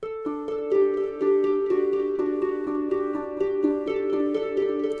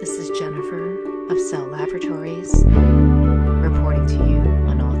Jennifer of Cell Laboratories, reporting to you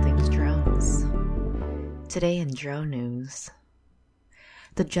on all things drones. Today in Drone News,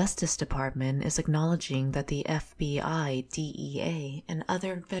 the Justice Department is acknowledging that the FBI, DEA, and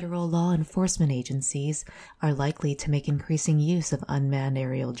other federal law enforcement agencies are likely to make increasing use of unmanned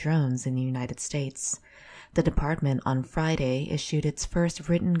aerial drones in the United States. The department on Friday issued its first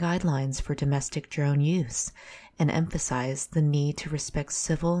written guidelines for domestic drone use and emphasized the need to respect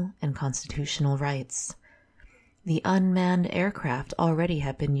civil and constitutional rights. The unmanned aircraft already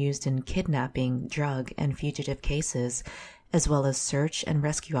have been used in kidnapping, drug, and fugitive cases, as well as search and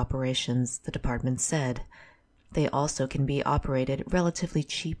rescue operations, the department said. They also can be operated relatively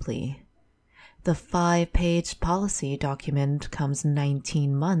cheaply. The 5-page policy document comes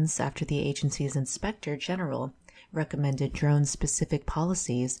 19 months after the agency's Inspector General recommended drone-specific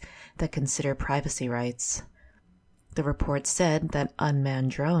policies that consider privacy rights. The report said that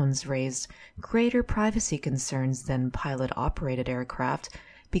unmanned drones raise greater privacy concerns than pilot-operated aircraft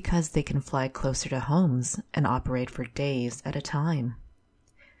because they can fly closer to homes and operate for days at a time.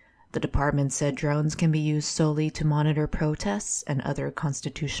 The department said drones can be used solely to monitor protests and other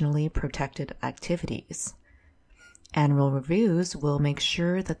constitutionally protected activities. Annual reviews will make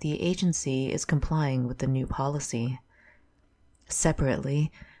sure that the agency is complying with the new policy.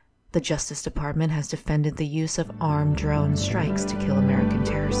 Separately, the Justice Department has defended the use of armed drone strikes to kill American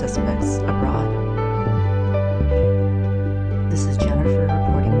terror suspects abroad. This is Jennifer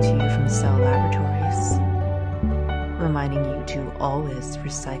reporting to you from Cell Laboratories, reminding you to always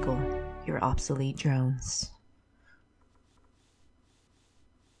recycle your obsolete drones.